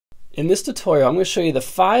In this tutorial, I'm going to show you the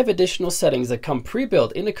 5 additional settings that come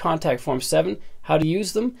pre-built into Contact Form 7, how to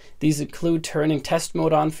use them. These include turning test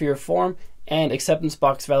mode on for your form and acceptance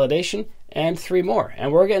box validation, and 3 more.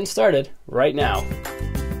 And we're getting started right now.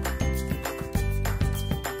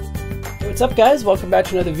 Hey, what's up guys? Welcome back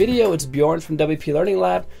to another video. It's Bjorn from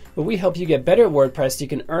WPLearningLab, where we help you get better at WordPress so you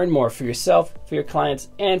can earn more for yourself, for your clients,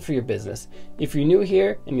 and for your business. If you're new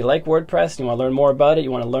here and you like WordPress and you want to learn more about it,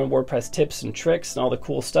 you want to learn WordPress tips and tricks and all the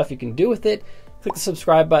cool stuff you can do with it, click the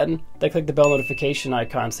subscribe button, then click the bell notification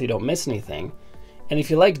icon so you don't miss anything. And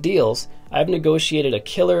if you like deals, I've negotiated a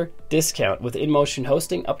killer discount with InMotion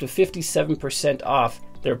Hosting, up to 57% off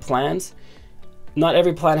their plans. Not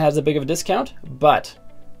every plan has a big of a discount, but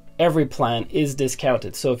every plan is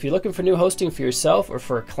discounted. So if you're looking for new hosting for yourself or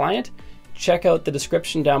for a client, check out the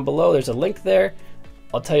description down below. There's a link there.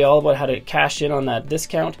 I'll tell you all about how to cash in on that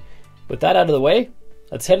discount. With that out of the way,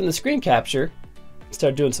 let's head in the screen capture and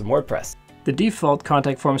start doing some WordPress. The default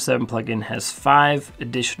Contact Form 7 plugin has 5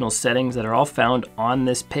 additional settings that are all found on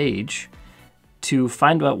this page. To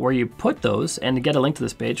find out where you put those and to get a link to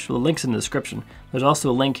this page, well, the link's in the description. There's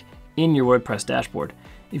also a link in your WordPress dashboard.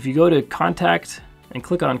 If you go to Contact and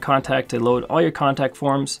click on Contact to load all your contact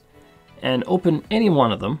forms and open any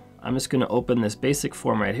one of them, I'm just going to open this basic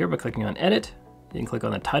form right here by clicking on Edit. You can click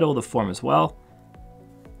on the title of the form as well.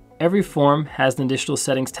 Every form has an additional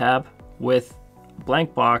settings tab with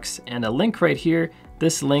blank box and a link right here.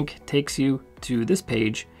 This link takes you to this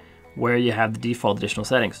page where you have the default additional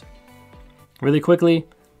settings. Really quickly,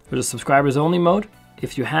 there's a subscribers only mode.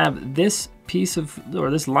 If you have this piece of,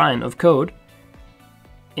 or this line of code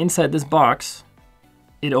inside this box,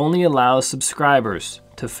 it only allows subscribers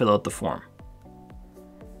to fill out the form.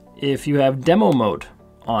 If you have demo mode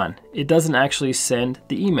on, it doesn't actually send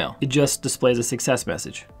the email. It just displays a success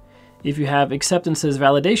message. If you have acceptances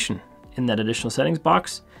validation in that additional settings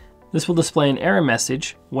box, this will display an error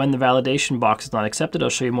message when the validation box is not accepted. I'll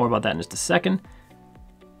show you more about that in just a second.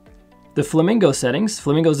 The Flamingo settings.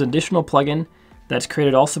 Flamingo is an additional plugin that's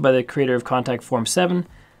created also by the creator of Contact Form 7.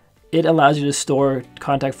 It allows you to store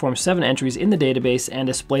Contact Form 7 entries in the database and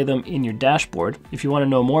display them in your dashboard. If you want to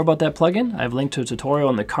know more about that plugin, I've linked to a tutorial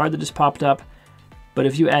on the card that just popped up. But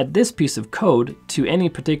if you add this piece of code to any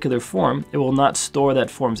particular form, it will not store that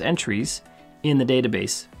form's entries in the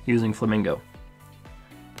database using Flamingo.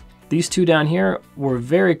 These 2 down here were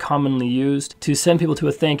very commonly used to send people to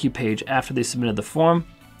a thank you page after they submitted the form.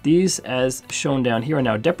 These, as shown down here, are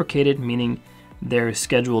now deprecated, meaning they're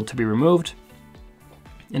scheduled to be removed.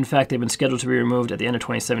 In fact, they've been scheduled to be removed at the end of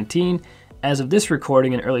 2017. As of this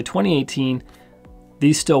recording in early 2018,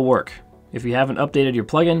 these still work. If you haven't updated your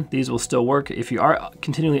plugin, these will still work. If you are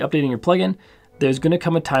continually updating your plugin, there's going to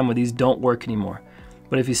come a time where these don't work anymore.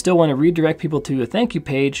 But if you still want to redirect people to a thank you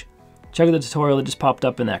page, check out the tutorial that just popped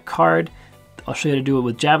up in that card. I'll show you how to do it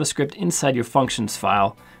with JavaScript inside your functions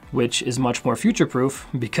file, which is much more future-proof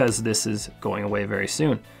because this is going away very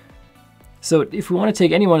soon. So if we want to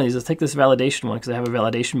take any one of these, let's take this validation one because I have a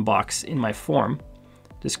validation box in my form.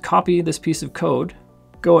 Just copy this piece of code,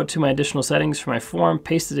 go out to my additional settings for my form,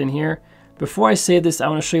 paste it in here. Before I save this, I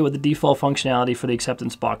want to show you what the default functionality for the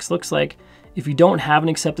acceptance box looks like. If you don't have an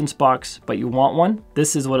acceptance box, but you want one,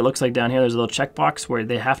 this is what it looks like down here. There's a little checkbox where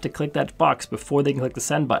they have to click that box before they can click the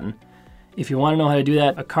send button. If you want to know how to do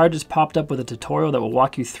that, a card just popped up with a tutorial that will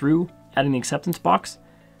walk you through adding the acceptance box.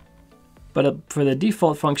 But for the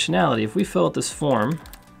default functionality, if we fill out this form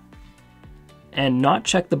and not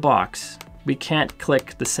check the box, we can't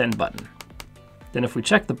click the send button. Then if we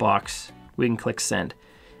check the box, we can click send.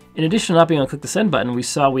 In addition to not being able to click the send button, we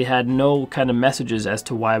saw we had no kind of messages as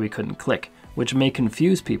to why we couldn't click, which may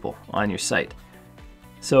confuse people on your site.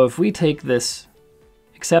 So if we take this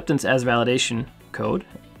acceptance as validation code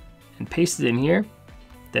and paste it in here,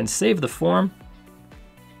 then save the form,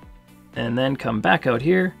 and then come back out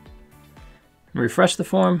here and refresh the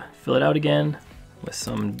form, fill it out again with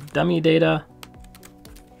some dummy data,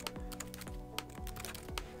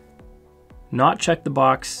 not check the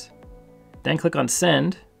box, then click on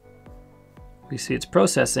send. We see it's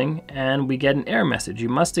processing and we get an error message. You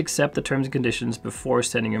must accept the terms and conditions before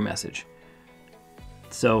sending your message.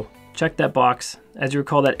 So check that box. As you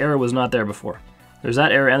recall, that error was not there before. There's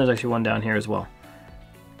that error and there's actually one down here as well.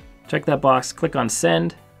 Check that box, click on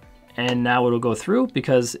send, and now it'll go through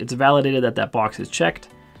because it's validated that that box is checked,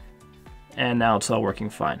 and now it's all working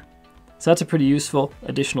fine. So that's a pretty useful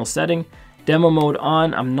additional setting. Demo mode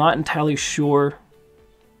on, I'm not entirely sure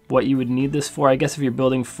what you would need this for. I guess if you're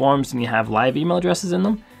building forms and you have live email addresses in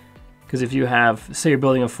them, because if you have, say you're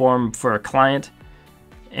building a form for a client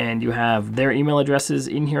and you have their email addresses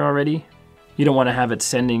in here already, you don't want to have it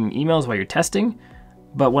sending emails while you're testing.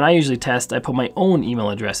 But when I usually test, I put my own email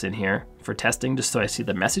address in here for testing, just so I see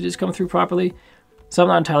the messages come through properly. So I'm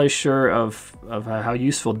not entirely sure of how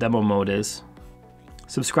useful demo mode is.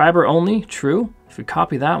 Subscriber only, true. If we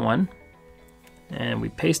copy that one and we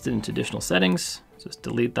paste it into additional settings, just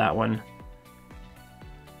delete that one.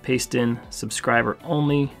 Paste in subscriber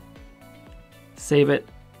only, save it,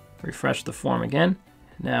 refresh the form again.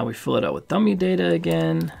 Now we fill it out with dummy data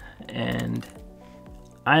again, and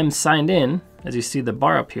I'm signed in. As you see the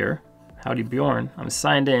bar up here, howdy Bjorn, I'm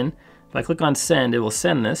signed in. If I click on send, it will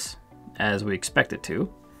send this as we expect it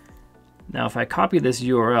to. Now if I copy this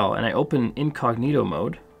URL and I open incognito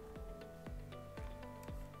mode,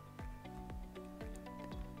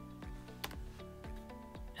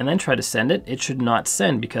 and then try to send it, it should not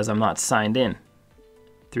send because I'm not signed in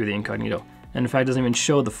through the incognito. And in fact, it doesn't even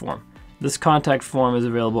show the form. This contact form is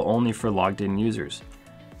available only for logged in users.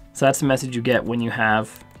 So that's the message you get when you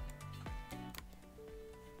have,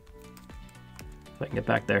 if I can get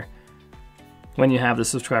back there, when you have the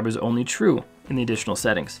subscribers only true in the additional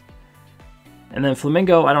settings. And then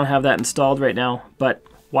Flamingo, I don't have that installed right now, but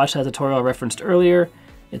watch that tutorial I referenced earlier.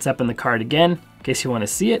 It's up in the card again, in case you want to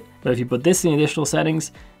see it. But if you put this in the additional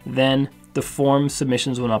settings, then the form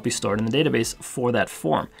submissions will not be stored in the database for that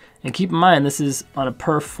form. And keep in mind, this is on a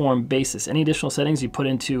per form basis. Any additional settings you put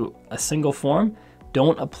into a single form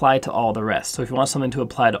don't apply to all the rest. So if you want something to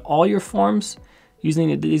apply to all your forms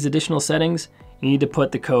using these additional settings, you need to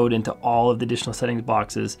put the code into all of the additional settings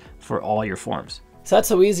boxes for all your forms. So that's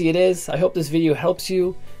how easy it is. I hope this video helps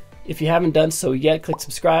you. If you haven't done so yet, click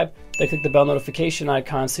subscribe, then click the bell notification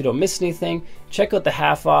icon so you don't miss anything. Check out the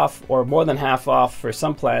half off or more than half off for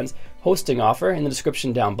some plans hosting offer in the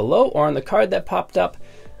description down below or on the card that popped up.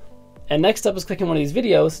 And next up is clicking one of these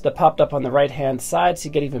videos that popped up on the right hand side so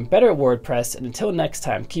you get even better at WordPress. And until next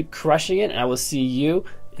time, keep crushing it, and I will see you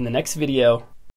in the next video.